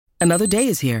Another day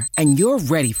is here, and you're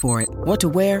ready for it. What to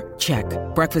wear? Check.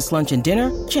 Breakfast, lunch, and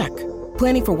dinner? Check.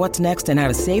 Planning for what's next and how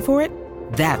to save for it?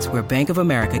 That's where Bank of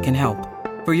America can help.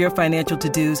 For your financial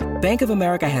to-dos, Bank of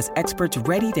America has experts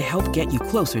ready to help get you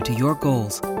closer to your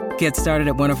goals. Get started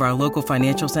at one of our local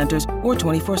financial centers or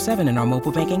 24/7 in our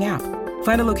mobile banking app.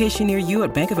 Find a location near you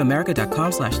at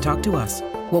bankofamerica.com/talktous.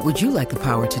 What would you like the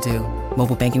power to do?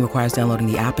 Mobile banking requires downloading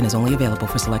the app and is only available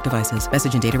for select devices.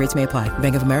 Message and data rates may apply.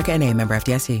 Bank of America N.A., member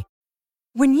FDIC.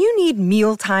 When you need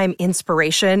mealtime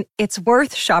inspiration, it's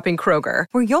worth shopping Kroger,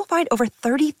 where you'll find over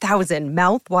 30,000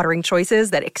 mouth-watering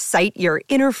choices that excite your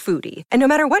inner foodie. And no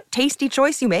matter what tasty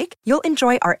choice you make, you'll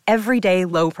enjoy our everyday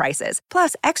low prices,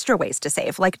 plus extra ways to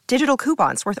save, like digital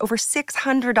coupons worth over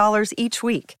 $600 each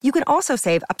week. You can also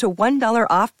save up to $1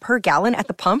 off per gallon at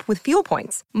the pump with fuel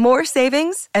points. More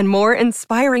savings and more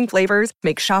inspiring flavors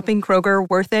make shopping Kroger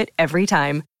worth it every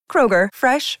time. Kroger,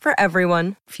 fresh for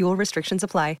everyone. Fuel restrictions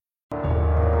apply.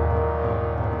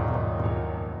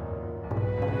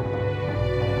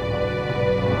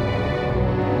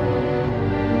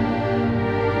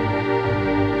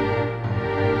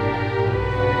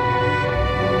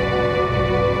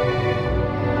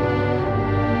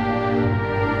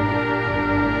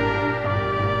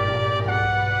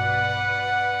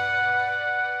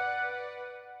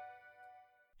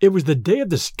 It was the day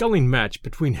of the sculling match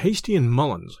between Hastie and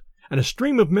Mullins, and a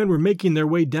stream of men were making their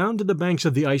way down to the banks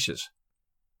of the Isis.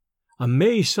 A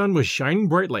May sun was shining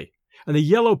brightly, and the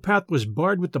yellow path was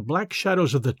barred with the black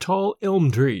shadows of the tall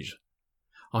elm trees.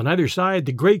 On either side,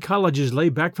 the gray cottages lay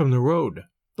back from the road,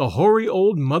 the hoary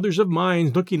old mothers of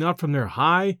mines looking out from their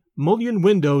high, mullioned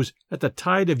windows at the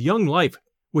tide of young life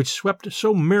which swept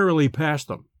so merrily past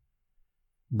them.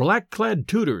 Black-clad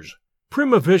tutors,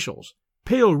 prim officials,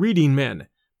 pale reading men,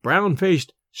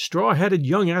 brown-faced, straw-hatted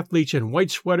young athletes in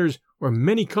white sweaters or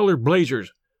many-colored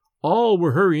blazers, all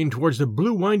were hurrying towards the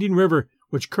blue winding river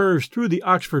which curves through the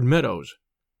Oxford meadows.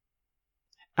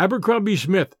 Abercrombie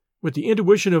Smith, with the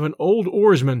intuition of an old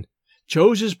oarsman,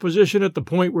 chose his position at the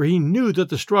point where he knew that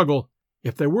the struggle,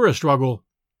 if there were a struggle,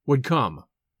 would come.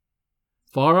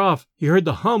 Far off he heard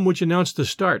the hum which announced the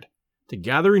start, the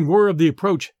gathering roar of the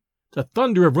approach, the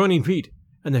thunder of running feet,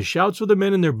 and the shouts of the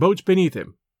men in their boats beneath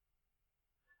him.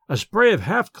 A spray of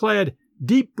half-clad,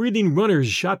 deep-breathing runners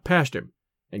shot past him,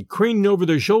 and craning over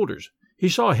their shoulders, he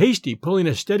saw Hastie pulling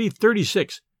a steady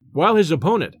 36, while his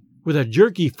opponent, with a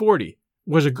jerky 40,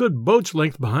 was a good boat's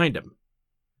length behind him.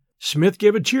 Smith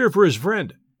gave a cheer for his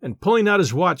friend, and pulling out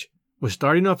his watch, was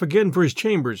starting off again for his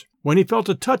chambers when he felt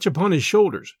a touch upon his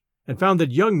shoulders, and found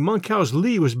that young Monkhouse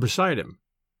Lee was beside him.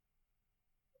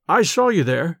 "I saw you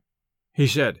there," he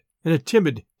said, in a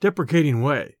timid, deprecating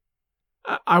way.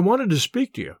 I wanted to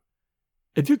speak to you.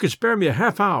 If you could spare me a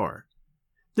half-hour.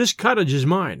 This cottage is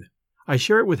mine. I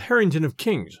share it with Harrington of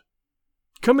King's.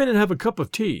 Come in and have a cup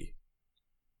of tea."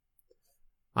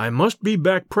 "I must be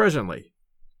back presently,"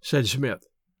 said Smith.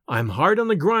 "I'm hard on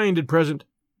the grind at present,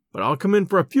 but I'll come in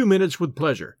for a few minutes with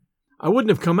pleasure. I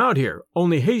wouldn't have come out here,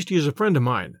 only Hastie is a friend of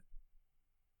mine."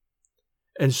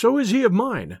 "And so is he of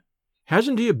mine.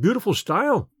 Hasn't he a beautiful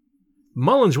style?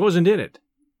 Mullins wasn't in it.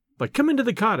 But come into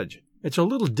the cottage. It's a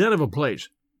little den of a place,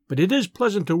 but it is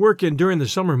pleasant to work in during the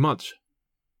summer months."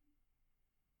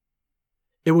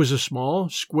 It was a small,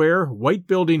 square, white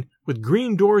building with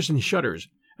green doors and shutters,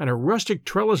 and a rustic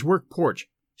trellis-work porch,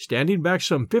 standing back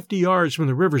some 50 yards from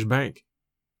the river's bank.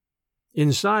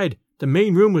 Inside, the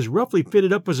main room was roughly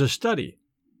fitted up as a study,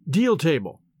 deal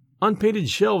table, unpainted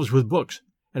shelves with books,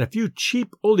 and a few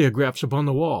cheap oleographs upon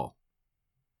the wall.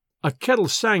 A kettle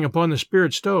sang upon the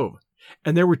spirit stove,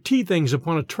 and there were tea things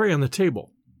upon a tray on the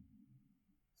table.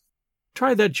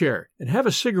 "Try that chair, and have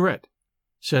a cigarette,"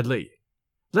 said Lee.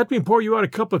 "Let me pour you out a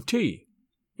cup of tea.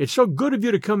 It's so good of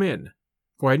you to come in,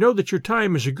 for I know that your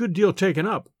time is a good deal taken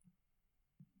up.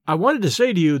 I wanted to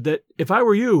say to you that if I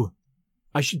were you,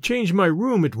 I should change my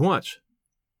room at once."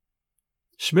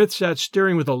 Smith sat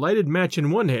staring with a lighted match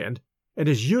in one hand and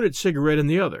his unit cigarette in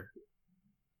the other.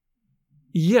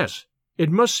 "Yes, it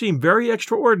must seem very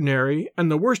extraordinary, and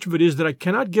the worst of it is that I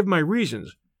cannot give my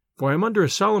reasons, for I am under a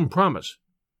solemn promise.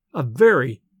 A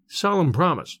very solemn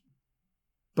promise.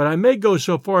 But I may go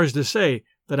so far as to say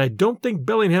that I don't think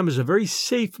Bellingham is a very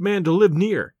safe man to live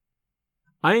near.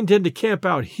 I intend to camp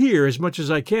out here as much as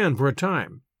I can for a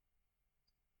time."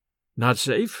 "Not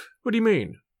safe? What do you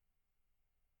mean?"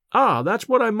 "Ah, that's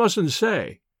what I mustn't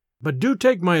say. But do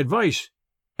take my advice,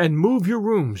 and move your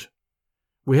rooms.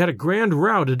 We had a grand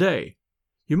row today.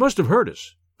 You must have heard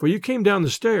us, for you came down the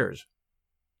stairs."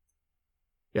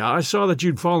 "Yeah, I saw that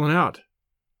you'd fallen out."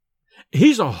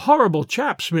 "He's a horrible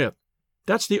chap, Smith.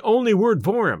 That's the only word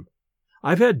for him.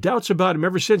 I've had doubts about him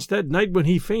ever since that night when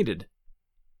he fainted.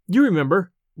 You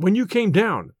remember, when you came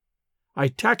down. I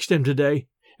taxed him today,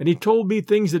 and he told me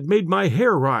things that made my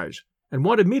hair rise and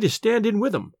wanted me to stand in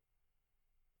with him.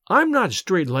 I'm not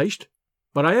straight-laced,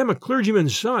 but I am a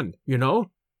clergyman's son, you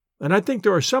know, and I think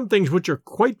there are some things which are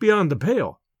quite beyond the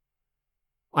pale.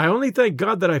 I only thank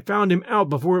God that I found him out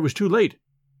before it was too late,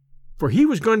 for he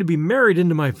was going to be married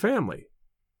into my family."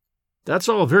 "That's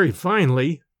all very fine,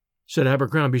 Lee," said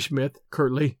Abercrombie Smith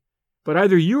curtly, "but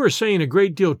either you are saying a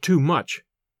great deal too much,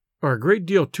 or a great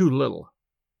deal too little.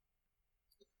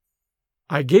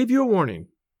 I gave you a warning.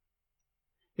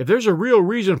 If there's a real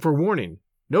reason for warning,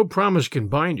 no promise can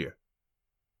bind you.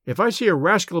 If I see a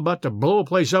rascal about to blow a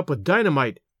place up with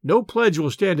dynamite, no pledge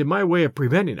will stand in my way of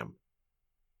preventing him."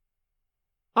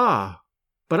 "Ah,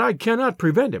 but I cannot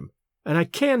prevent him, and I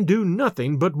can do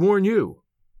nothing but warn you."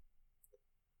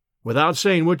 "Without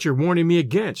saying what you're warning me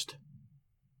against."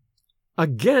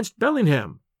 "Against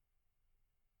Bellingham."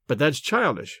 "But that's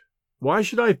childish. Why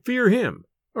should I fear him,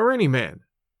 or any man?"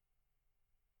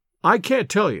 "I can't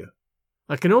tell you.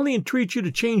 I can only entreat you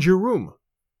to change your room.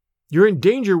 You're in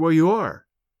danger where you are.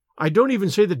 I don't even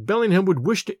say that Bellingham would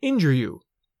wish to injure you,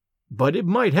 but it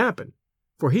might happen,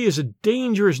 for he is a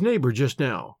dangerous neighbor just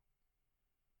now."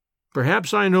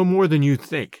 "Perhaps I know more than you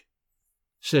think,"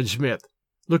 said Smith,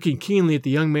 looking keenly at the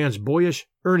young man's boyish,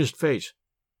 earnest face.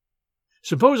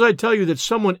 "Suppose I tell you that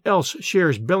someone else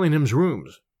shares Bellingham's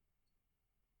rooms?"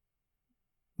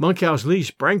 Monkhouse Lee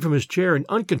sprang from his chair in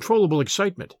uncontrollable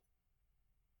excitement.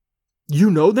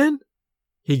 "You know, then?"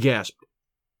 he gasped.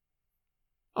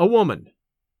 "A woman."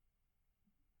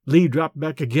 Lee dropped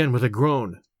back again with a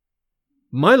groan.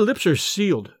 "My lips are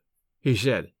sealed," he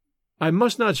said. "I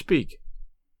must not speak."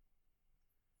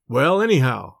 "Well,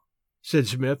 anyhow," said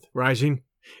Smith, rising,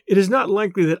 "it is not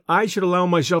likely that I should allow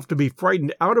myself to be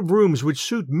frightened out of rooms which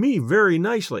suit me very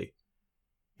nicely.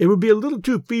 It would be a little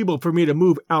too feeble for me to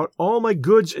move out all my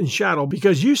goods and chattel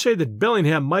because you say that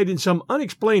Bellingham might in some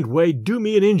unexplained way do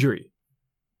me an injury.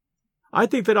 I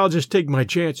think that I'll just take my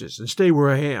chances and stay where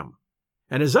I am.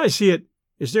 And as I see it,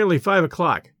 it's nearly 5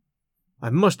 o'clock. I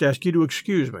must ask you to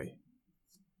excuse me."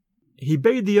 He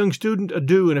bade the young student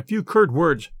adieu in a few curt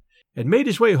words, and made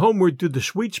his way homeward through the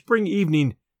sweet spring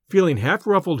evening, feeling half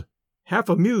ruffled, half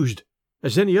amused,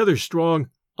 as any other strong,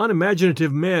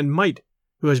 unimaginative man might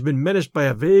who has been menaced by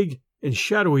a vague and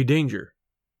shadowy danger.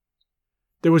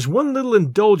 There was one little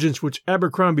indulgence which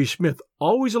Abercrombie Smith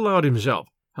always allowed himself,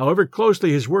 however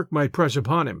closely his work might press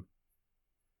upon him.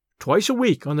 Twice a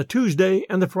week, on the Tuesday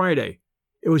and the Friday,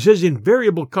 it was his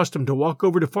invariable custom to walk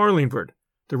over to Farlingford,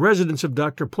 the residence of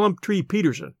Dr. Plumptree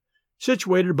Peterson,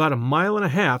 situated about 1.5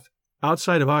 miles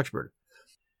outside of Oxford.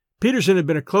 Peterson had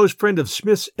been a close friend of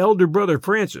Smith's elder brother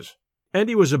Francis, and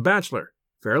he was a bachelor,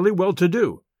 fairly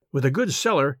well-to-do, with a good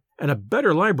cellar and a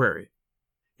better library.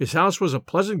 His house was a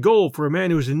pleasant goal for a man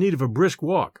who was in need of a brisk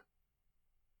walk.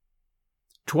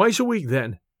 Twice a week,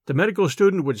 then, the medical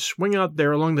student would swing out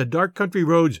there along the dark country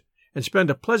roads and spend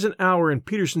a pleasant hour in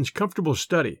Peterson's comfortable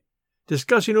study,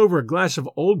 discussing over a glass of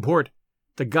old port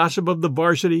the gossip of the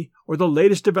varsity or the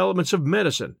latest developments of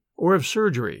medicine or of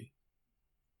surgery.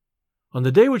 On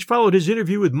the day which followed his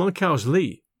interview with Monkhouse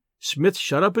Lee, Smith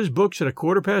shut up his books at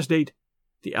 8:15,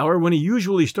 the hour when he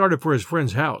usually started for his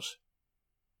friend's house.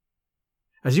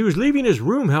 As he was leaving his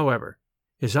room, however,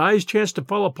 his eyes chanced to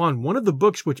fall upon one of the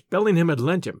books which Bellingham had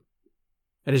lent him,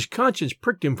 and his conscience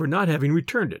pricked him for not having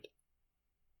returned it.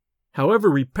 However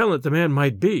repellent the man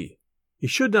might be, he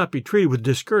should not be treated with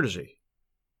discourtesy.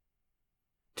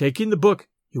 Taking the book,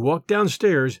 he walked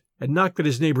downstairs and knocked at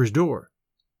his neighbor's door.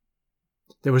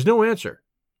 There was no answer,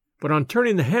 but on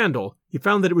turning the handle, he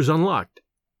found that it was unlocked.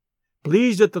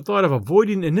 Pleased at the thought of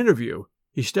avoiding an interview,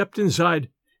 he stepped inside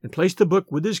and placed the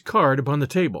book with his card upon the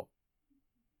table.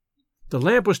 The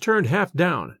lamp was turned half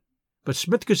down, but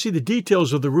Smith could see the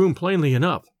details of the room plainly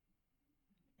enough.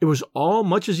 It was all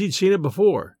much as he'd seen it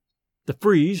before: the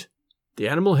frieze, the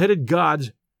animal-headed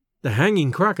gods, the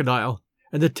hanging crocodile,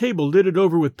 and the table littered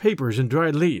over with papers and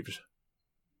dried leaves.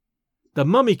 The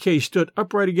mummy case stood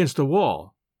upright against the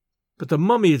wall, but the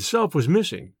mummy itself was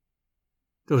missing.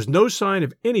 There was no sign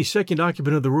of any second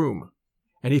occupant of the room,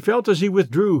 and he felt as he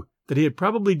withdrew that he had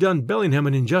probably done Bellingham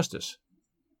an injustice.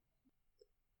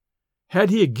 Had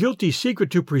he a guilty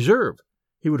secret to preserve,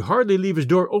 he would hardly leave his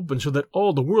door open so that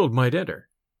all the world might enter.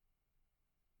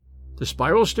 The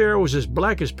spiral stair was as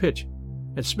black as pitch,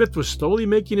 and Smith was slowly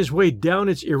making his way down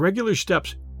its irregular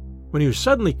steps when he was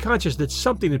suddenly conscious that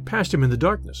something had passed him in the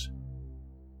darkness.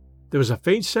 There was a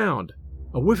faint sound,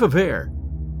 a whiff of air,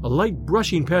 a light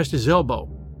brushing past his elbow,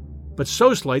 but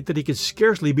so slight that he could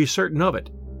scarcely be certain of it.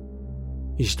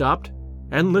 He stopped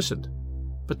and listened,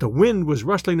 but the wind was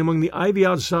rustling among the ivy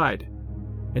outside,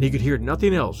 and he could hear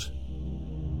nothing else.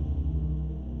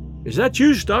 "Is that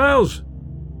you, Styles?"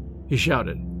 he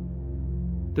shouted.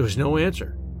 There was no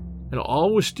answer, and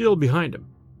all was still behind him.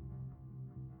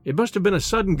 It must have been a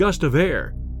sudden gust of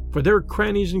air, for there were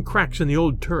crannies and cracks in the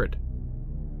old turret.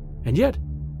 And yet,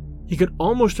 he could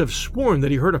almost have sworn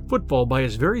that he heard a footfall by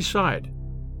his very side.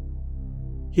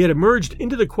 He had emerged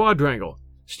into the quadrangle,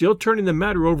 still turning the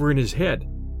matter over in his head,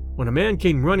 when a man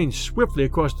came running swiftly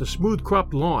across the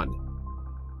smooth-cropped lawn.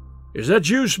 "Is that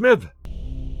you, Smith?"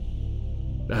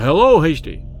 "Hello,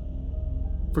 Hasty."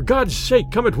 "For God's sake,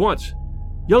 come at once.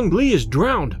 Young Lee is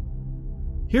drowned.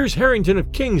 Here's Harrington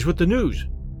of King's with the news.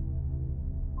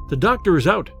 The doctor is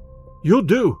out. You'll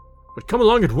do, but come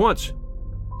along at once.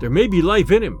 There may be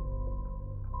life in him."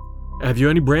 "Have you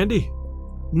any brandy?"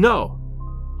 "No."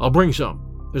 "I'll bring some.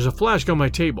 There's a flask on my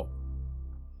table."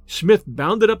 Smith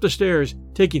bounded up the stairs,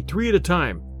 taking 3 at a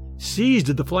time, seized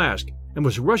the flask, and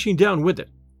was rushing down with it,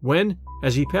 when,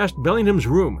 as he passed Bellingham's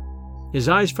room, his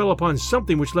eyes fell upon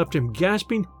something which left him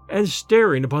gasping and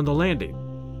staring upon the landing.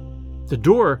 The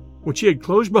door, which he had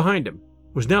closed behind him,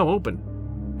 was now open,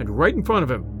 and right in front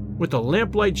of him, with the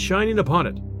lamplight shining upon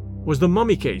it, was the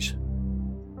mummy case.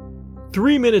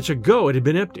 3 minutes ago it had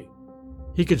been empty.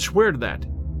 He could swear to that.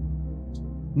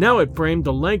 Now it framed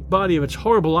the lank body of its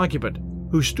horrible occupant,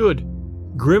 who stood,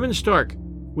 grim and stark,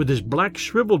 with his black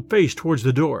shriveled face towards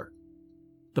the door.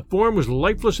 The form was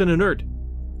lifeless and inert,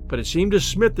 but it seemed to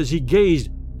Smith as he gazed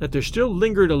that there still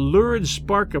lingered a lurid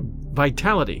spark of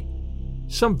vitality,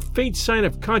 some faint sign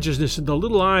of consciousness in the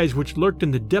little eyes which lurked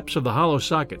in the depths of the hollow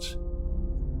sockets.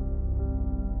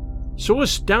 So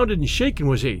astounded and shaken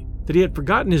was he that he had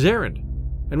forgotten his errand,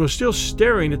 and was still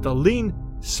staring at the lean,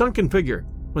 sunken figure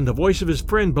when the voice of his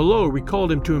friend below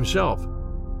recalled him to himself.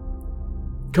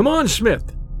 "Come on,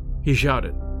 Smith," he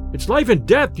shouted. "It's life and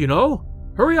death, you know.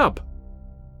 Hurry up.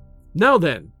 Now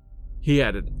then," he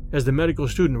added, as the medical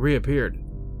student reappeared,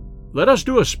 "let us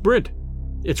do a sprint.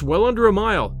 It's well under a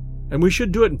mile, and we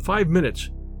should do it in 5 minutes.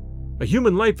 A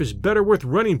human life is better worth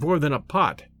running for than a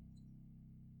pot."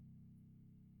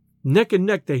 Neck and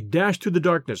neck they dashed through the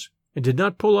darkness, and did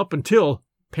not pull up until,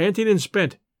 panting and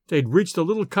spent, they had reached the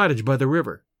little cottage by the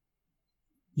river.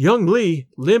 Young Lee,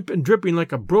 limp and dripping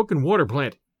like a broken water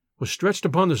plant, was stretched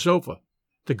upon the sofa,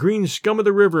 the green scum of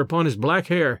the river upon his black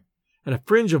hair, and a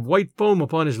fringe of white foam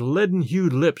upon his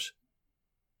leaden-hued lips.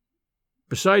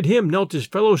 Beside him knelt his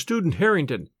fellow student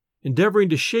Harrington, endeavoring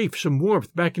to chafe some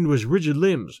warmth back into his rigid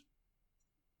limbs.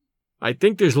 "I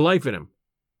think there's life in him,"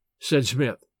 said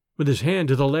Smith, with his hand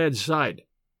to the lad's side.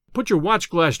 "Put your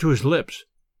watch-glass to his lips."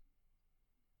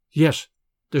 "Yes,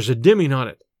 there's a dimming on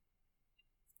it."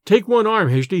 "Take one arm,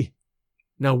 Hasty.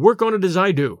 Now work on it as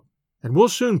I do, and we'll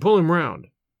soon pull him round."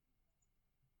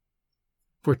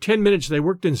 For 10 minutes they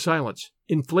worked in silence,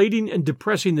 inflating and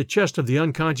depressing the chest of the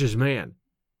unconscious man.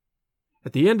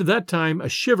 At the end of that time a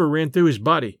shiver ran through his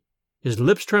body, his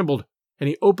lips trembled, and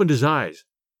he opened his eyes.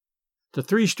 The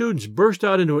 3 students burst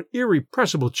out into an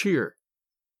irrepressible cheer.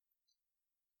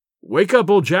 "Wake up,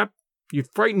 old chap.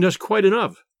 You've frightened us quite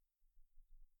enough."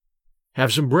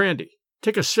 "Have some brandy.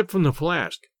 Take a sip from the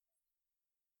flask."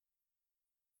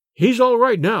 "He's all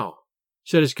right now,"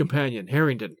 said his companion,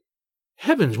 Harrington.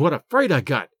 "Heavens, what a fright I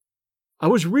got! I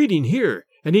was reading here,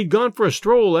 and he'd gone for a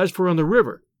stroll as for on the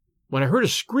river, when I heard a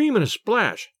scream and a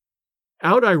splash.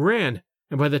 Out I ran,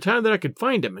 and by the time that I could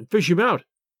find him and fish him out,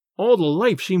 all the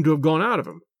life seemed to have gone out of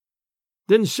him.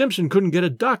 Then Simpson couldn't get a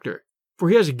doctor, for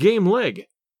he has a game leg,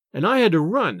 and I had to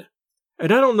run,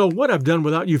 and I don't know what I've done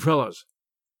without you fellows.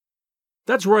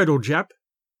 That's right, old chap.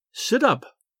 Sit up."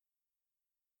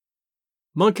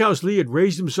 Monkhouse Lee had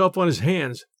raised himself on his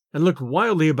hands and looked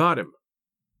wildly about him.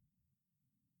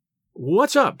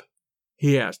 "What's up?"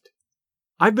 he asked.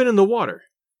 "I've been in the water.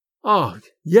 Oh,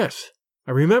 yes,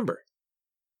 I remember."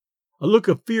 A look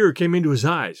of fear came into his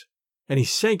eyes, and he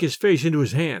sank his face into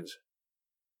his hands.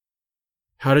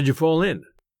 "How did you fall in?"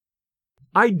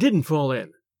 "I didn't fall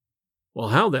in." "Well,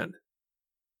 how then?"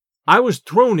 "I was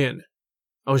thrown in.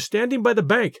 I was standing by the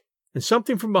bank, and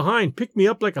something from behind picked me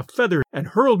up like a feather and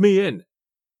hurled me in.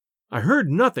 I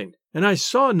heard nothing, and I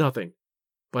saw nothing,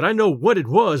 but I know what it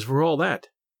was for all that."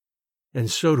 "And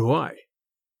so do I,"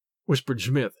 whispered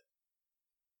Smith.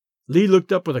 Lee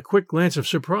looked up with a quick glance of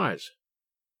surprise.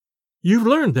 "You've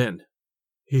learned, then,"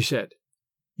 he said.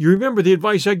 "You remember the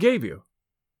advice I gave you?"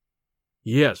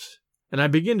 "Yes, and I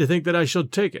begin to think that I shall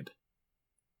take it."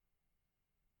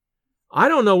 "I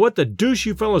don't know what the deuce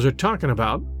you fellows are talking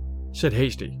about," said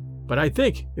Hasty, "but I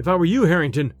think, if I were you,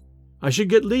 Harrington, I should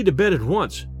get Lee to bed at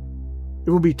once. It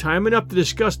will be time enough to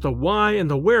discuss the why and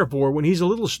the wherefore when he's a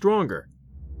little stronger.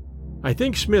 I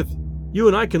think, Smith, you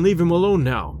and I can leave him alone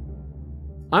now.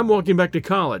 I'm walking back to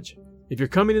college. If you're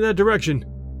coming in that direction,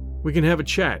 we can have a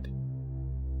chat."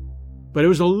 But it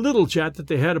was a little chat that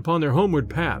they had upon their homeward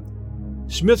path.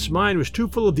 Smith's mind was too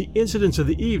full of the incidents of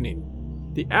the evening,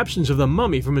 the absence of the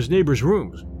mummy from his neighbor's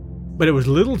rooms. But it was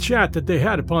little chat that they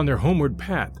had upon their homeward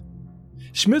path.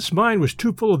 Smith's mind was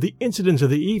too full of the incidents of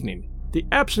the evening, the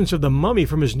absence of the mummy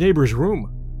from his neighbor's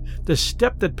room, the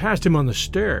step that passed him on the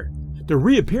stair, the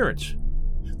reappearance,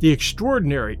 the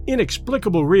extraordinary,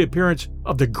 inexplicable reappearance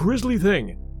of the grisly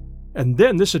thing, and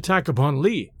then this attack upon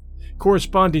Lee,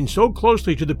 corresponding so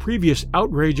closely to the previous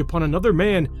outrage upon another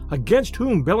man against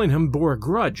whom Bellingham bore a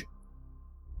grudge.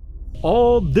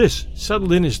 All this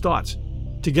settled in his thoughts,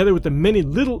 together with the many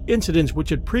little incidents which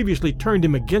had previously turned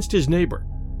him against his neighbor,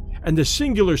 and the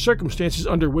singular circumstances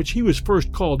under which he was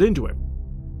first called into him.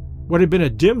 What had been a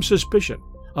dim suspicion,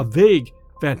 a vague,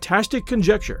 fantastic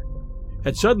conjecture,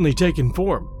 had suddenly taken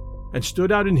form, and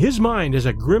stood out in his mind as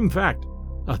a grim fact,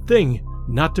 a thing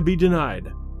not to be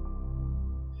denied.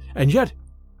 And yet,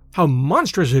 how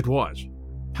monstrous it was!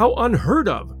 How unheard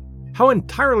of! How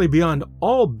entirely beyond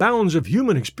all bounds of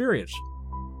human experience!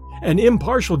 An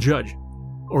impartial judge,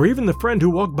 or even the friend who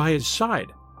walked by his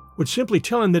side, would simply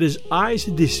tell him that his eyes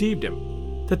had deceived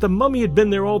him, that the mummy had been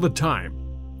there all the time,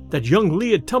 that young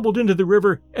Lee had tumbled into the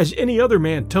river as any other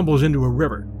man tumbles into a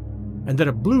river, and that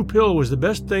a blue pill was the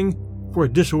best thing for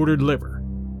a disordered liver.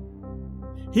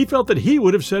 He felt that he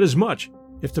would have said as much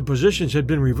if the positions had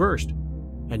been reversed,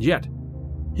 and yet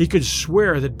he could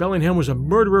swear that Bellingham was a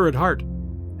murderer at heart,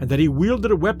 and that he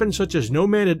wielded a weapon such as no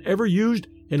man had ever used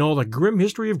in all the grim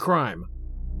history of crime.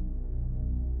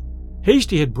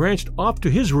 Hasty had branched off to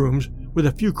his rooms with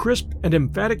a few crisp and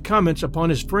emphatic comments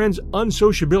upon his friend's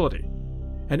unsociability,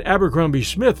 and Abercrombie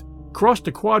Smith crossed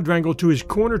the quadrangle to his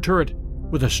corner turret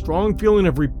with a strong feeling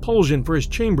of repulsion for his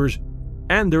chambers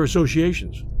and their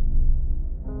associations.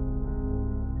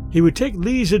 He would take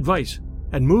Lee's advice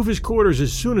and move his quarters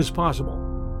as soon as possible,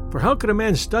 for how could a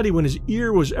man study when his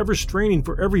ear was ever straining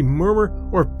for every murmur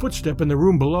or footstep in the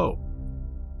room below?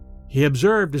 He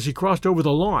observed as he crossed over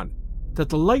the lawn that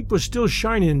the light was still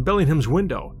shining in Bellingham's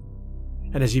window,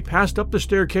 and as he passed up the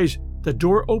staircase, the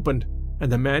door opened and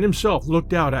the man himself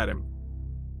looked out at him.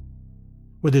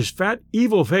 With his fat,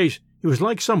 evil face, he was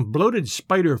like some bloated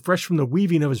spider fresh from the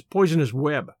weaving of his poisonous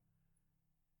web.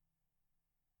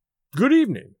 "Good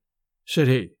evening," said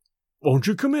he. "Won't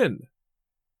you come in?"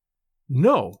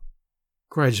 "No,"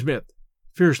 cried Smith,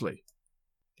 fiercely.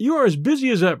 "You are as busy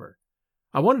as ever.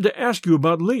 I wanted to ask you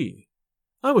about Lee.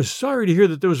 I was sorry to hear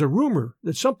that there was a rumor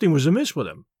that something was amiss with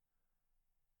him."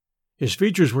 His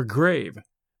features were grave,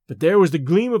 but there was the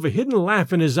gleam of a hidden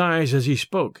laugh in his eyes as he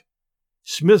spoke.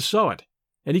 Smith saw it,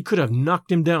 and he could have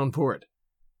knocked him down for it.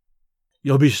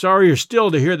 "You'll be sorrier still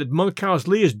to hear that Monkhouse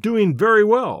Lee is doing very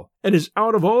well, and is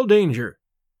out of all danger,"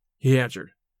 he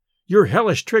answered. "Your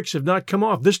hellish tricks have not come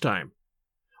off this time.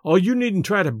 Oh, you needn't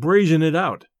try to brazen it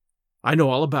out. I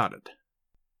know all about it."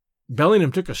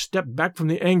 Bellingham took a step back from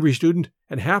the angry student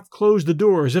and half closed the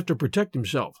door as if to protect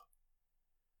himself.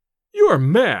 "You are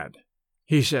mad,"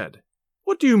 he said.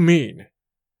 "What do you mean?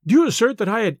 Do you assert that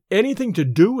I had anything to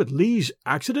do with Lee's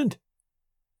accident?"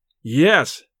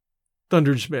 "Yes,"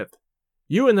 thundered Smith.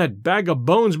 "You and that bag of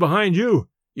bones behind you.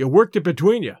 You worked it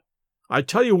between you. I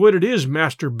tell you what it is,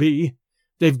 Master B.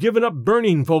 They've given up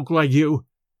burning folk like you,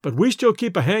 but we still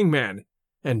keep a hangman,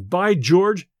 and by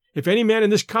George, if any man in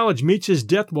this college meets his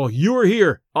death while you are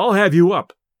here, I'll have you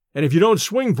up, and if you don't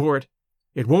swing for it,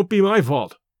 it won't be my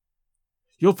fault.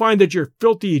 You'll find that your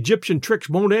filthy Egyptian tricks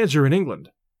won't answer in England."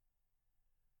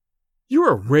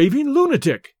 "You're a raving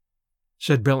lunatic,"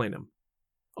 said Bellingham.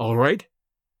 "All right.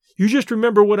 You just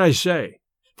remember what I say,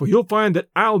 for you'll find that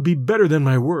I'll be better than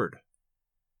my word."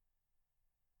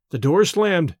 The door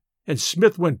slammed, and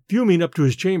Smith went fuming up to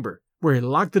his chamber, where he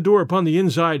locked the door upon the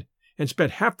inside and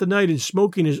spent half the night in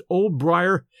smoking his old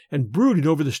briar and brooding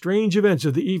over the strange events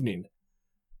of the evening.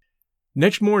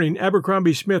 Next morning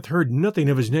Abercrombie Smith heard nothing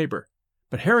of his neighbor,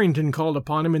 but Harrington called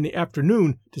upon him in the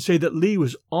afternoon to say that Lee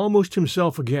was almost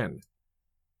himself again.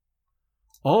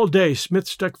 All day Smith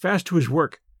stuck fast to his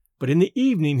work, but in the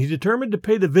evening he determined to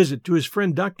pay the visit to his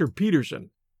friend Dr.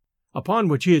 Peterson, upon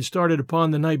which he had started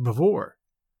upon the night before.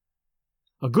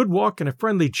 A good walk and a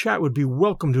friendly chat would be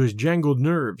welcome to his jangled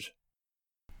nerves.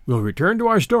 We'll return to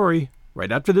our story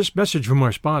right after this message from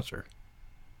our sponsor.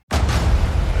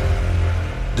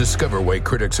 Discover why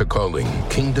critics are calling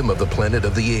Kingdom of the Planet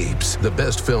of the Apes the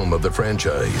best film of the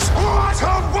franchise. What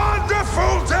a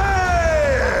wonderful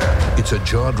day! It's a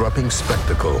jaw-dropping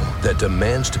spectacle that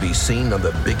demands to be seen on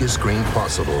the biggest screen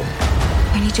possible.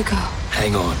 I need to go.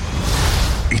 Hang on.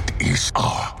 It is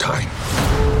our time.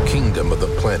 Kingdom of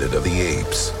the Planet of the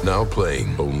Apes. Now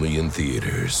playing only in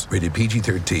theaters. Rated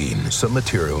PG-13. Some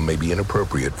material may be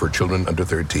inappropriate for children under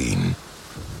 13.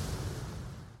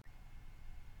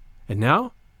 And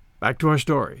now, back to our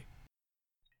story.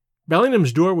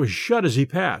 Bellingham's door was shut as he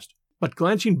passed, but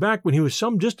glancing back when he was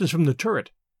some distance from the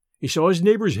turret, he saw his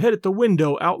neighbor's head at the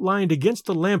window outlined against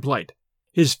the lamplight,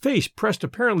 his face pressed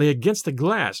apparently against the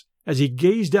glass as he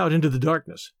gazed out into the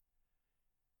darkness.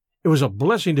 It was a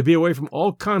blessing to be away from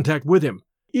all contact with him,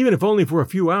 even if only for a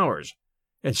few hours,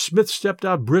 and Smith stepped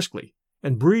out briskly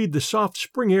and breathed the soft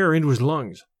spring air into his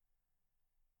lungs.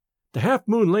 The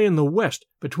half-moon lay in the west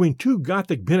between two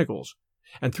Gothic pinnacles,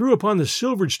 and threw upon the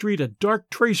silvered street a dark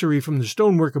tracery from the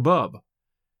stonework above.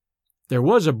 There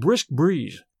was a brisk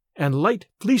breeze, and light,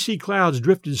 fleecy clouds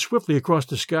drifted swiftly across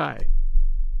the sky.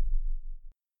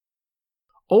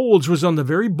 Olds was on the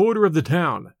very border of the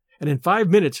town, and in 5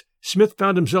 minutes Smith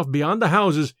found himself beyond the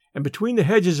houses and between the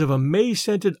hedges of a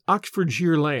May-scented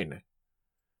Oxfordshire lane.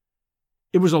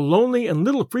 It was a lonely and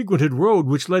little-frequented road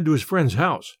which led to his friend's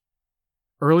house.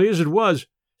 Early as it was,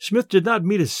 Smith did not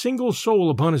meet a single soul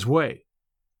upon his way.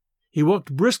 He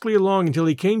walked briskly along until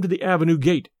he came to the avenue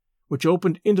gate, which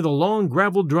opened into the long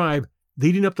gravel drive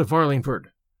leading up to Farlingford.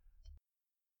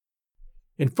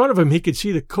 In front of him he could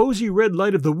see the cozy red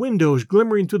light of the windows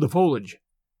glimmering through the foliage.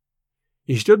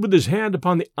 He stood with his hand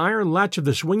upon the iron latch of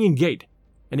the swinging gate,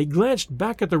 and he glanced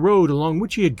back at the road along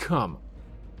which he had come.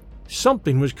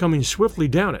 Something was coming swiftly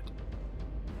down it.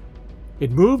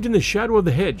 It moved in the shadow of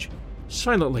the hedge,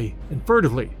 silently and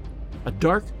furtively, a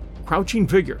dark, crouching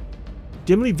figure,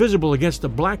 dimly visible against the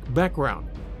black background.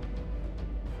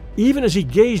 Even as he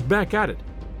gazed back at it,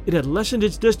 it had lessened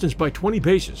its distance by 20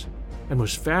 paces, and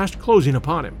was fast closing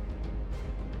upon him.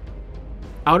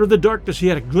 Out of the darkness he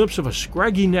had a glimpse of a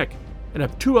scraggy neck, and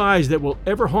of two eyes that will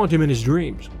ever haunt him in his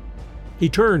dreams. He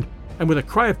turned, and with a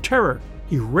cry of terror,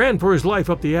 he ran for his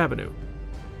life up the avenue.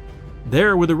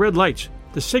 There were the red lights,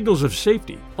 the signals of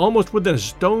safety, almost within a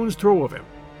stone's throw of him.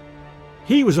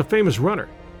 He was a famous runner,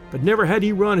 but never had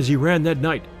he run as he ran that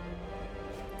night.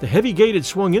 The heavy gate had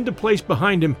swung into place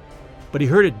behind him, but he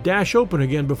heard it dash open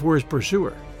again before his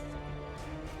pursuer.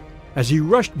 As he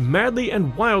rushed madly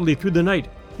and wildly through the night,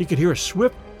 he could hear a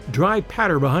swift, dry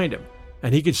patter behind him,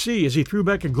 and he could see, as he threw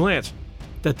back a glance,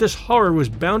 that this horror was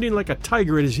bounding like a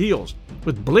tiger at his heels,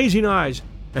 with blazing eyes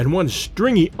and one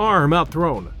stringy arm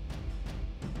outthrown.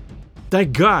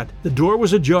 Thank God, the door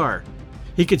was ajar.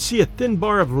 He could see a thin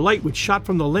bar of light which shot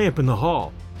from the lamp in the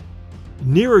hall.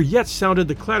 Nearer yet sounded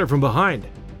the clatter from behind.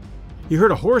 He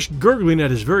heard a hoarse gurgling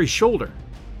at his very shoulder.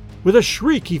 With a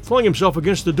shriek he flung himself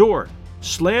against the door,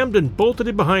 slammed and bolted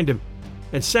it behind him,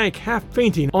 and sank half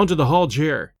fainting onto the hall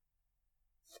chair.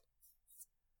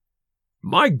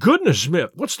 "My goodness, Smith,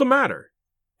 what's the matter?"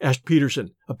 asked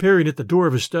Peterson, appearing at the door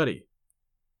of his study.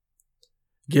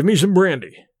 "Give me some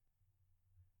brandy."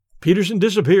 Peterson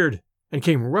disappeared and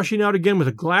came rushing out again with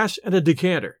a glass and a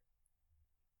decanter.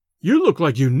 "You look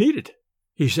like you need it,"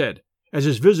 he said, as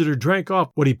his visitor drank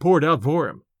off what he poured out for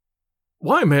him.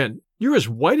 "Why, man, you're as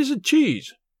white as a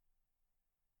cheese."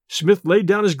 Smith laid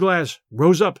down his glass,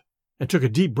 rose up, and took a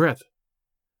deep breath.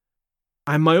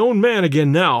 "I'm my own man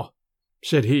again now,"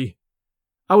 said he.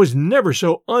 "I was never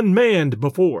so unmanned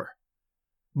before.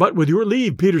 But with your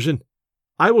leave, Peterson,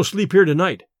 I will sleep here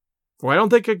tonight, for I don't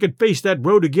think I could face that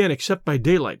road again except by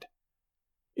daylight.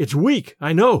 It's weak,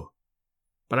 I know,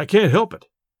 but I can't help it."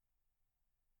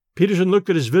 Peterson looked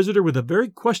at his visitor with a very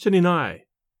questioning eye.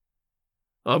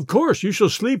 "Of course, you shall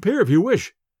sleep here if you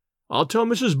wish. I'll tell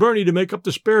Mrs. Burney to make up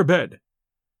the spare bed.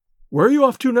 Where are you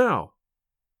off to now?"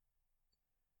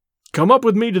 "Come up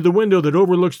with me to the window that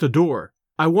overlooks the door.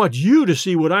 I want you to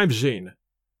see what I've seen."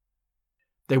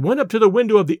 They went up to the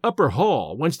window of the upper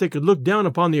hall, whence they could look down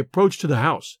upon the approach to the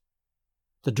house.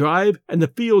 The drive and the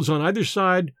fields on either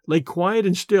side lay quiet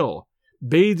and still,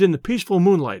 bathed in the peaceful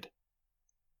moonlight.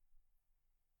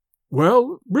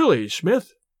 "Well, really,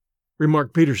 Smith,"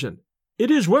 remarked Peterson, "it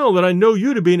is well that I know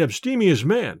you to be an abstemious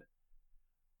man.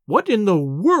 What in the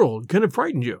world can have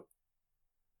frightened you?"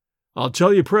 "I'll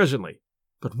tell you presently,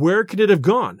 but where could it have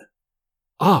gone?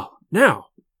 Ah, now,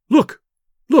 look,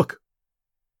 look!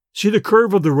 See the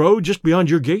curve of the road just beyond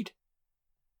your gate?"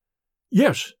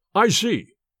 "Yes, I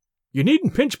see. You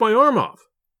needn't pinch my arm off.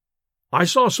 I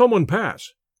saw someone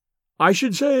pass. I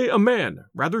should say a man,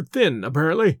 rather thin,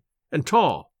 apparently, and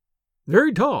tall.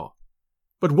 Very tall.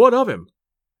 But what of him?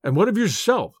 And what of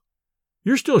yourself?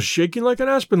 You're still shaking like an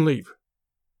aspen leaf."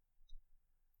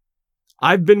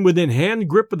 I've been within hand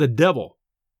grip of the devil.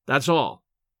 That's all.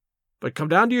 But come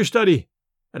down to your study,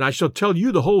 and I shall tell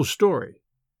you the whole story."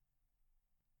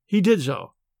 He did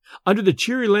so, under the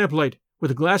cheery lamplight,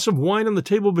 with a glass of wine on the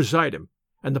table beside him,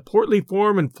 and the portly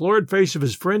form and florid face of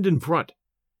his friend in front.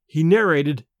 He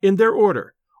narrated, in their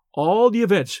order, all the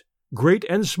events, great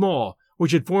and small,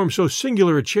 which had formed so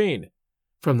singular a chain,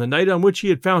 from the night on which he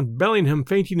had found Bellingham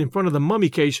fainting in front of the mummy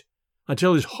case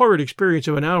until his horrid experience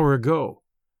of an hour ago.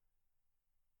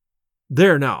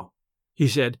 "There now," he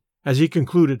said, as he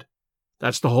concluded,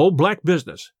 "that's the whole black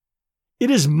business.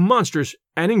 It is monstrous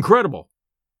and incredible,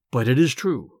 but it is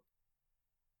true."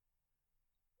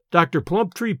 Dr.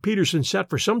 Plumptree Peterson sat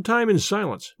for some time in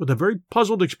silence, with a very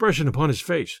puzzled expression upon his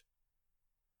face.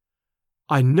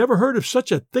 "I never heard of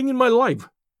such a thing in my life.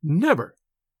 Never,"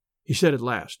 he said at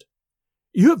last.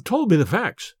 "You have told me the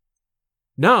facts.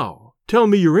 Now tell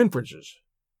me your inferences."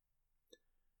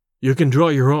 "You can draw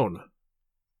your own.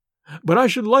 But I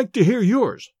should like to hear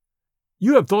yours.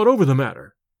 You have thought over the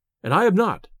matter, and I have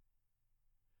not."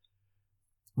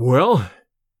 "Well,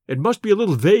 it must be a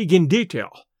little vague in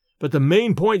detail, but the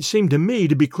main point seemed to me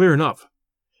to be clear enough.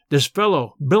 This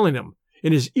fellow, Bellingham,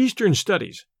 in his Eastern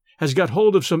studies, has got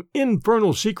hold of some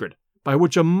infernal secret by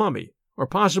which a mummy, or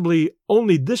possibly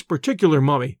only this particular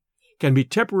mummy, can be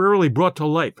temporarily brought to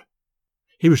life.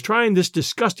 He was trying this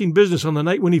disgusting business on the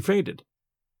night when he fainted.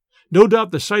 No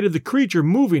doubt the sight of the creature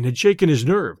moving had shaken his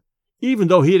nerve, even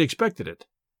though he had expected it.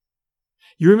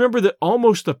 You remember that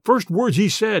almost the first words he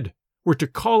said were to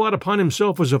call out upon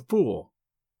himself as a fool.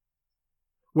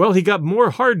 Well, he got more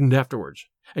hardened afterwards,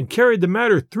 and carried the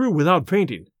matter through without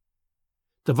fainting.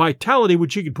 The vitality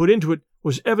which he could put into it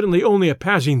was evidently only a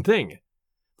passing thing,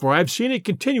 for I have seen it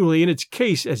continually in its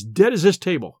case as dead as this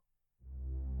table.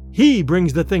 He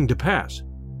brings the thing to pass.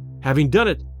 Having done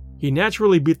it, he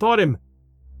naturally bethought him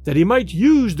that he might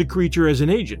use the creature as an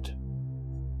agent.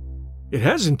 It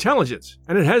has intelligence,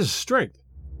 and it has strength.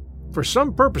 For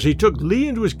some purpose he took Lee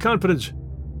into his confidence,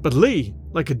 but Lee,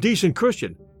 like a decent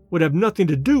Christian, would have nothing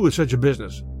to do with such a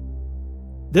business.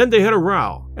 Then they had a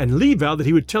row, and Lee vowed that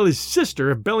he would tell his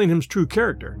sister of Bellingham's true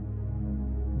character.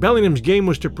 Bellingham's game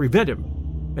was to prevent him,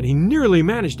 and he nearly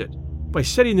managed it, by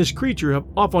setting this creature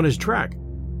off on his track.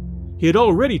 He had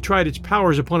already tried its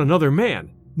powers upon another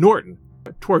man, Norton,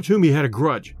 towards whom he had a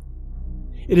grudge.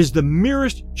 It is the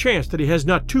merest chance that he has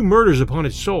not 2 murders upon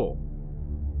his soul.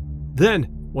 Then,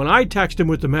 when I taxed him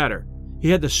with the matter, he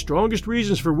had the strongest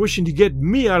reasons for wishing to get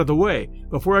me out of the way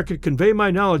before I could convey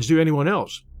my knowledge to anyone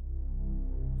else.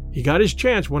 He got his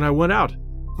chance when I went out,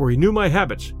 for he knew my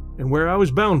habits and where I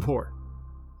was bound for.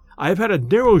 I have had a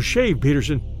narrow shave,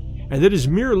 Peterson, and it is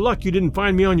mere luck you didn't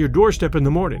find me on your doorstep in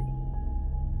the morning.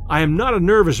 I am not a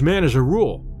nervous man as a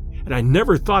rule, and I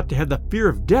never thought to have the fear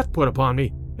of death put upon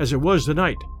me as it was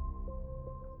tonight."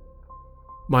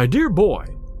 "My dear boy,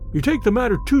 you take the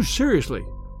matter too seriously,"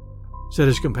 said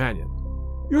his companion.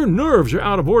 "Your nerves are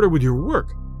out of order with your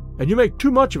work, and you make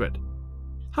too much of it.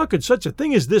 How could such a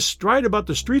thing as this stride about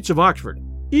the streets of Oxford,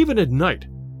 even at night,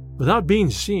 without being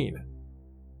seen?"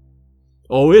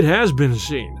 "Oh, it has been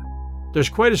seen. There's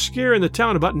quite a scare in the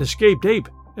town about an escaped ape,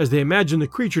 as they imagine the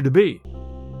creature to be.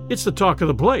 It's the talk of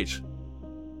the place."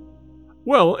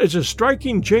 "Well, it's a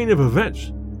striking chain of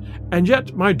events. And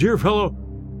yet, my dear fellow,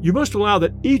 you must allow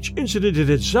that each incident in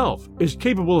itself is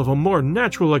capable of a more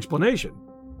natural explanation."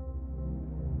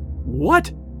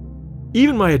 "What?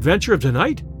 Even my adventure of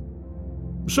tonight?"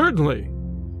 "Certainly.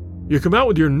 You come out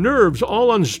with your nerves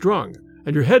all unstrung,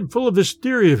 and your head full of this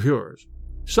theory of yours.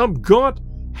 Some gaunt,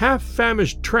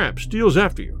 half-famished tramp steals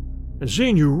after you, and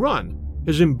seeing you run,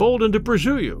 is emboldened to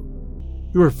pursue you.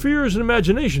 Your fears and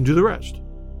imagination do the rest."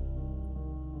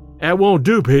 "It won't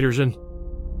do, Peterson.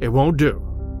 It won't do."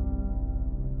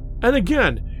 "And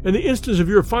again, in the instance of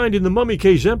your finding the mummy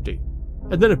case empty,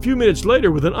 and then a few minutes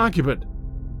later with an occupant.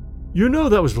 You know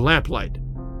that was lamplight,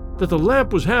 that the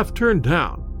lamp was half turned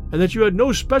down, and that you had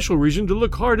no special reason to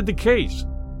look hard at the case.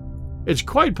 It's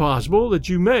quite possible that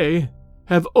you may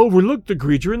have overlooked the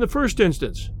creature in the first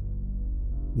instance."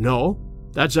 "No,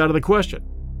 that's out of the question."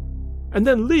 "And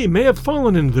then Lee may have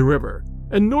fallen into the river,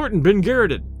 and Norton been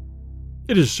garroted.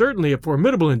 It is certainly a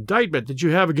formidable indictment that you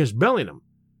have against Bellingham,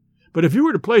 but if you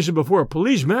were to place it before a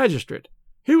police magistrate,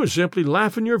 he would simply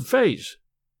laugh in your face."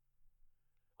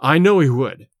 "I know he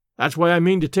would. That's why I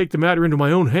mean to take the matter into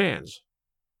my own hands."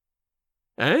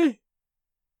 "Eh?"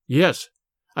 "Yes,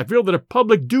 I feel that a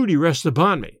public duty rests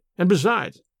upon me, and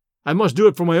besides, I must do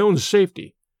it for my own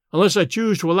safety, unless I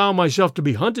choose to allow myself to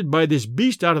be hunted by this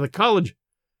beast out of the college,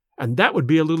 and that would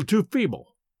be a little too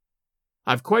feeble.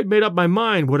 I've quite made up my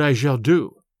mind what I shall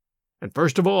do, and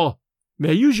first of all, may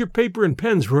I use your paper and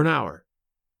pens for an hour?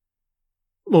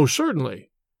 Most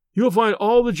certainly. You'll find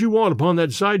all that you want upon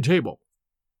that side table.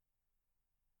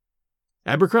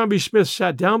 Abercrombie Smith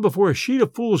sat down before a sheet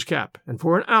of foolscap, and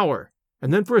for an hour,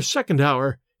 and then for a second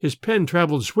hour, his pen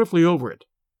traveled swiftly over it.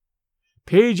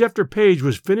 Page after page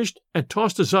was finished and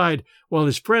tossed aside while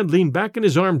his friend leaned back in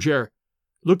his armchair,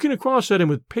 looking across at him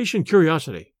with patient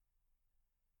curiosity.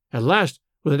 At last,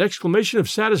 with an exclamation of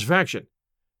satisfaction,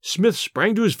 Smith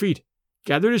sprang to his feet,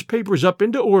 gathered his papers up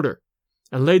into order,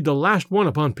 and laid the last one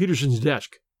upon Peterson's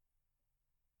desk.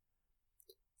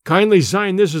 "Kindly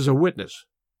sign this as a witness,"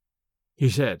 he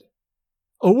said.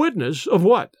 "A witness of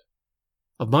what?"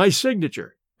 "Of my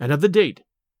signature, and of the date.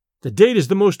 The date is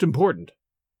the most important.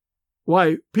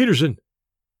 Why, Peterson,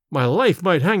 my life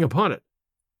might hang upon it."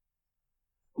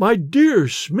 "My dear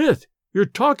Smith, you're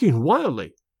talking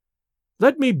wildly.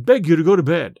 Let me beg you to go to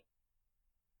bed."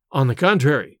 "On the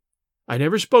contrary, I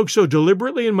never spoke so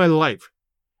deliberately in my life,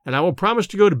 and I will promise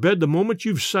to go to bed the moment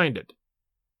you've signed it."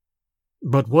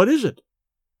 "But what is it?"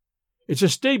 "It's a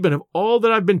statement of all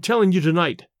that I've been telling you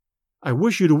tonight. I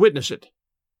wish you to witness it."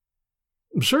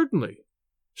 "Certainly,"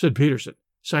 said Peterson,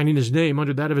 signing his name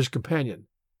under that of his companion.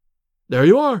 "There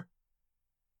you are.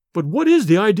 But what is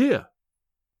the idea?"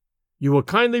 "You will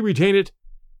kindly retain it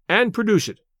and produce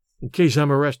it in case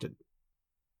I'm arrested."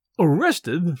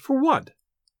 "Arrested? For what?"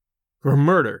 "For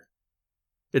murder.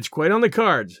 It's quite on the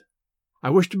cards. I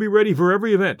wish to be ready for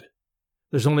every event.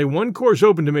 There's only one course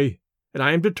open to me, and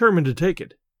I am determined to take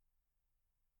it."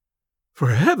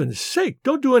 "For heaven's sake,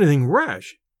 don't do anything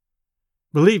rash."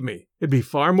 "Believe me, it'd be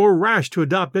far more rash to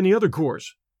adopt any other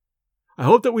course. I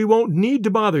hope that we won't need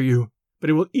to bother you, but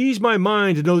it will ease my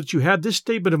mind to know that you have this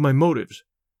statement of my motives.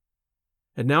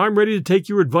 And now I'm ready to take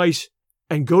your advice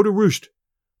and go to roost,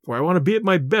 for I want to be at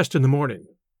my best in the morning."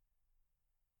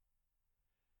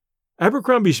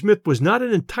 Abercrombie Smith was not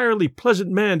an entirely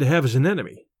pleasant man to have as an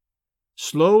enemy.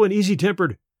 Slow and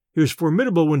easy-tempered, he was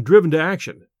formidable when driven to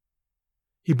action.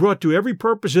 He brought to every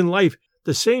purpose in life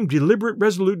the same deliberate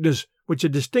resoluteness which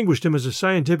had distinguished him as a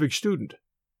scientific student.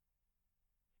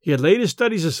 He had laid his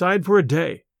studies aside for a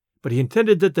day, but he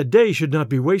intended that the day should not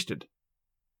be wasted.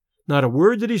 Not a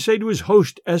word did he say to his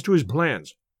host as to his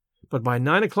plans, but by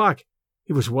 9 o'clock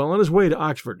he was well on his way to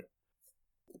Oxford.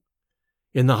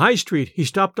 In the High Street he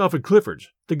stopped off at Clifford's,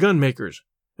 the gunmaker's,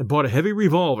 and bought a heavy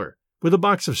revolver with a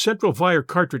box of central fire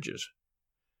cartridges.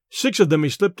 6 of them he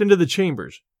slipped into the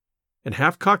chambers, and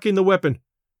half cocking the weapon,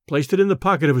 placed it in the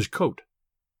pocket of his coat.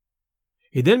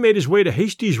 He then made his way to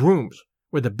Hasty's rooms,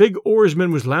 where the big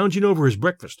oarsman was lounging over his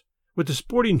breakfast, with the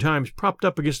Sporting Times propped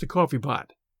up against the coffee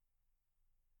pot.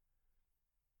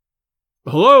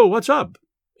 "Hello, what's up?"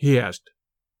 he asked.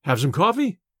 "Have some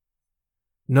coffee?"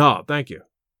 "No, thank you."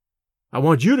 "I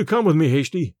want you to come with me,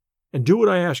 Hasty, and do what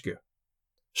I ask you."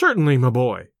 "Certainly, my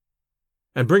boy."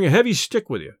 "And bring a heavy stick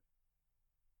with you."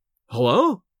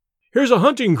 "Hello? Here's a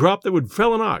hunting crop that would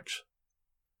fell an ox."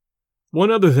 "One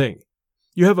other thing.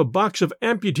 You have a box of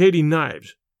amputating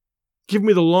knives. Give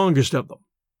me the longest of them."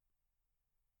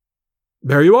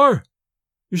 "There you are.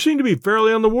 You seem to be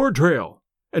fairly on the war trail.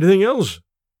 Anything else?"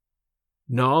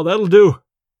 "No, that'll do."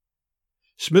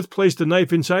 Smith placed the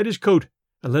knife inside his coat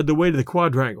and led the way to the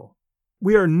quadrangle.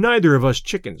 "We are neither of us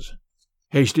chickens,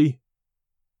 Hasty,"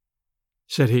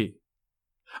 said he.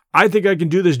 "I think I can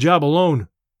do this job alone,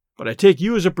 but I take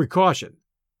you as a precaution.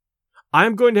 I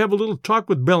am going to have a little talk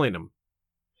with Bellingham.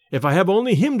 If I have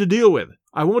only him to deal with,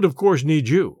 I won't of course need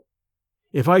you.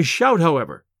 If I shout,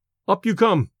 however, up you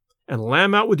come, and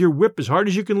lam out with your whip as hard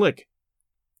as you can lick.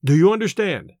 Do you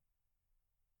understand?"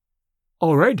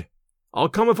 "All right. I'll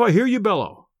come if I hear you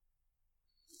bellow."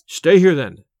 "Stay here,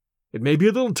 then. It may be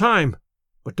a little time,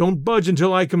 but don't budge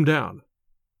until I come down."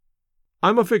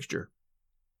 "I'm a fixture."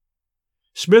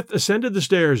 Smith ascended the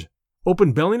stairs,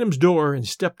 opened Bellingham's door, and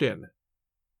stepped in.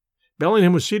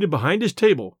 Bellingham was seated behind his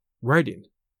table, writing.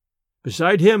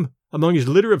 Beside him, among his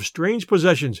litter of strange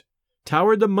possessions,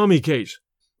 towered the mummy case,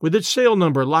 with its sale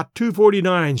number lot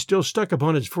 249 still stuck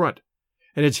upon its front,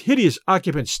 and its hideous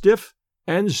occupant stiff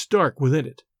and stark within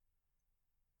it.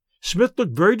 Smith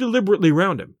looked very deliberately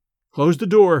round him, closed the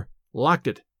door, locked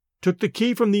it, took the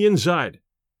key from the inside,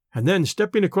 and then,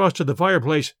 stepping across to the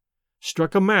fireplace,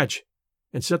 struck a match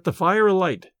and set the fire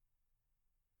alight.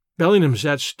 Bellingham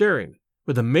sat staring,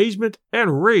 with amazement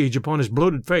and rage upon his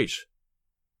bloated face.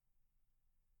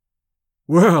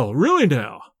 "Well, really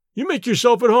now, you make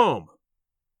yourself at home,"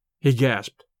 he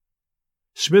gasped.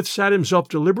 Smith sat himself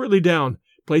deliberately down,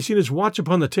 placing his watch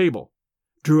upon the table,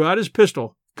 drew out his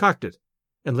pistol, cocked it,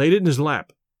 and laid it in his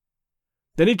lap.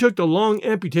 Then he took the long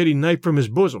amputating knife from his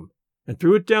bosom and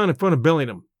threw it down in front of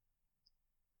Bellingham.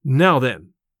 "Now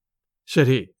then," said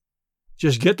he,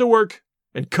 "just get to work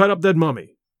and cut up that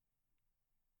mummy."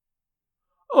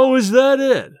 "Oh, is that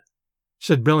it?"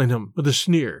 said Bellingham with a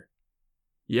sneer.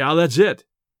 "Yeah, that's it.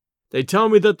 They tell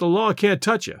me that the law can't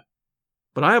touch you,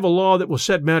 but I have a law that will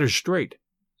set matters straight.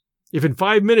 If in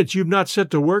 5 minutes you've not set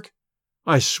to work,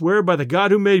 I swear by the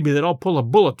God who made me that I'll pull a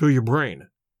bullet through your brain."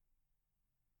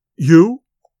 "You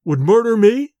would murder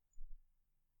me?"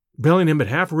 Bellingham had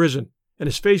half risen, and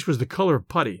his face was the color of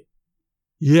putty.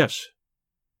 "Yes."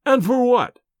 "And for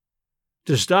what?"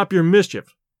 "To stop your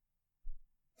mischief."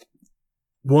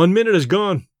 1 minute is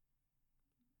gone."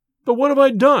 "But what have I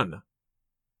done?"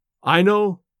 "I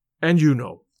know, and you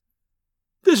know.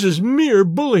 This is mere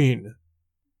bullying."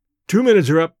 2 minutes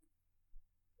are up."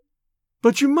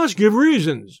 "But you must give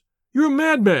reasons. You're a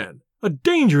madman, a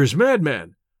dangerous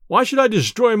madman. Why should I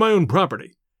destroy my own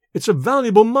property? It's a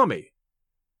valuable mummy."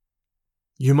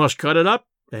 "You must cut it up,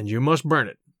 and you must burn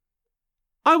it."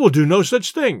 "I will do no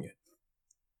such thing."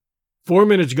 4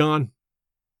 minutes gone.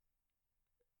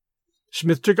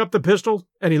 Smith took up the pistol,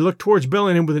 and he looked towards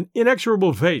Bellingham with an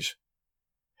inexorable face.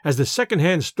 As the second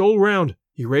hand stole round,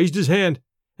 he raised his hand,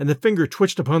 and the finger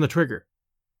twitched upon the trigger.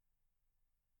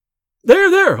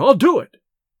 There, I'll do it!"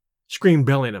 screamed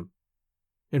Bellingham.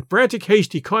 In frantic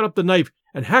haste he caught up the knife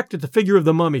and hacked at the figure of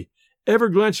the mummy, ever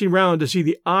glancing round to see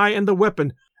the eye and the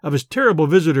weapon of his terrible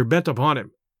visitor bent upon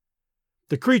him.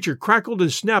 The creature crackled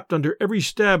and snapped under every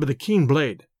stab of the keen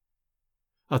blade.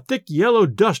 A thick yellow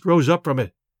dust rose up from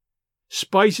it.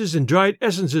 Spices and dried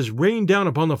essences rained down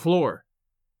upon the floor.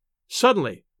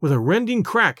 Suddenly, with a rending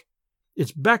crack,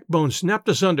 its backbone snapped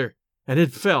asunder, and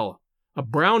it fell, a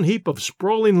brown heap of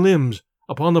sprawling limbs,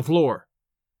 upon the floor.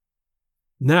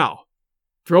 "Now,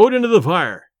 throw it into the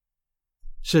fire,"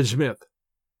 said Smith.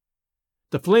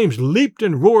 The flames leaped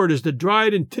and roared as the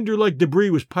dried and tinder-like debris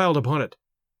was piled upon it.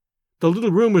 The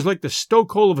little room was like the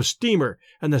stoke-hole of a steamer,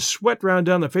 and the sweat ran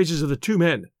down the faces of the two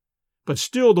men, but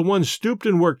still the one stooped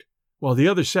and worked, while the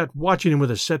other sat watching him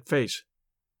with a set face.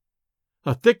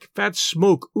 A thick, fat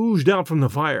smoke oozed out from the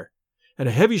fire, and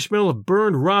a heavy smell of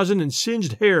burned rosin and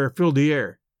singed hair filled the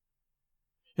air.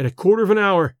 In a quarter of an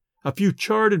hour, a few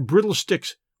charred and brittle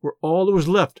sticks were all that was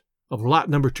left of lot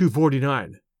number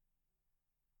 249.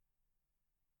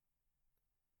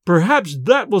 "Perhaps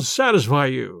that will satisfy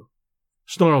you,"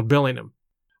 snarled Bellingham,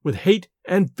 with hate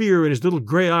and fear in his little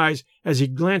gray eyes as he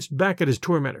glanced back at his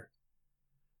tormentor.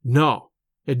 "No,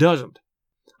 it doesn't.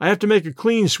 I have to make a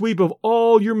clean sweep of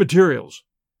all your materials.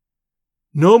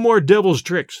 No more devil's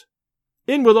tricks.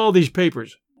 In with all these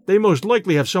papers. They most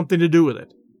likely have something to do with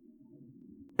it."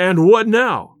 "And what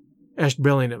now?" asked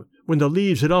Bellingham, when the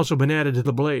leaves had also been added to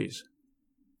the blaze.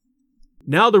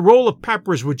 "Now the roll of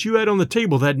papyrus which you had on the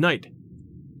table that night.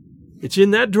 It's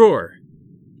in that drawer."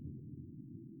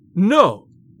 No,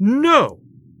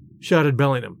 shouted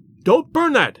Bellingham. "Don't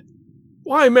burn that!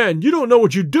 Why, man, you don't know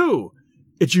what you do!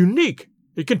 It's unique.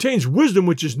 It contains wisdom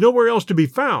which is nowhere else to be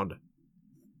found."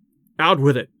 "Out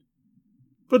with it."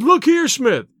 "But look here,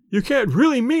 Smith, you can't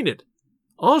really mean it.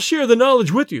 I'll share the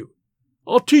knowledge with you.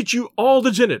 I'll teach you all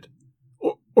that's in it.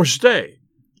 Or stay,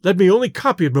 let me only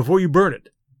copy it before you burn it."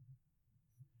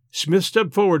 Smith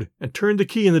stepped forward and turned the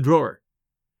key in the drawer.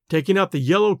 Taking out the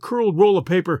yellow, curled roll of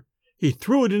paper, he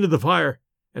threw it into the fire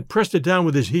and pressed it down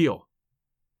with his heel.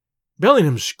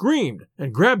 Bellingham screamed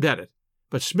and grabbed at it,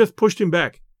 but Smith pushed him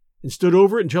back and stood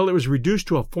over it until it was reduced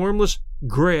to a formless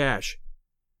gray ash.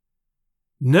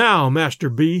 "Now, Master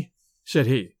B," said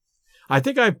he, "I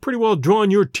think I've pretty well drawn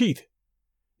your teeth.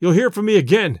 You'll hear from me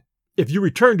again if you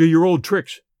return to your old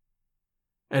tricks.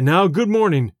 And now good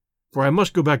morning, for I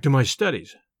must go back to my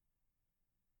studies."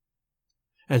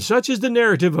 And such is the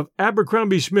narrative of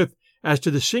Abercrombie Smith as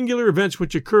to the singular events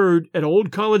which occurred at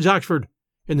Old College, Oxford,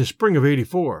 in the spring of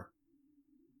 '84.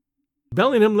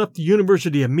 Bellingham left the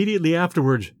university immediately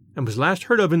afterwards and was last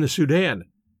heard of in the Sudan.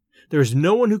 There is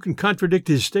no one who can contradict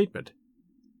his statement.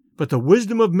 But the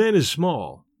wisdom of men is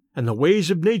small, and the ways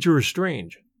of nature are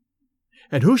strange.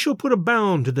 And who shall put a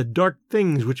bound to the dark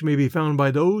things which may be found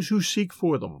by those who seek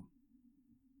for them?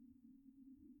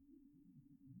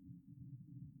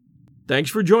 Thanks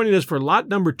for joining us for lot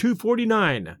number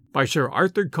 249 by Sir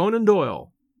Arthur Conan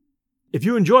Doyle. If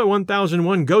you enjoy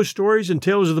 1001 Ghost Stories and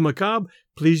Tales of the Macabre,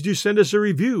 please do send us a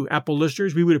review, Apple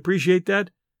listeners. We would appreciate that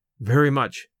very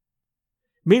much.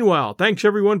 Meanwhile, thanks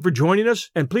everyone for joining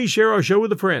us, and please share our show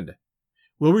with a friend.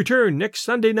 We'll return next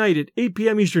Sunday night at 8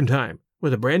 p.m. Eastern Time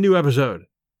with a brand new episode.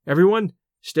 Everyone,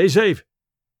 stay safe,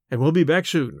 and we'll be back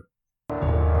soon.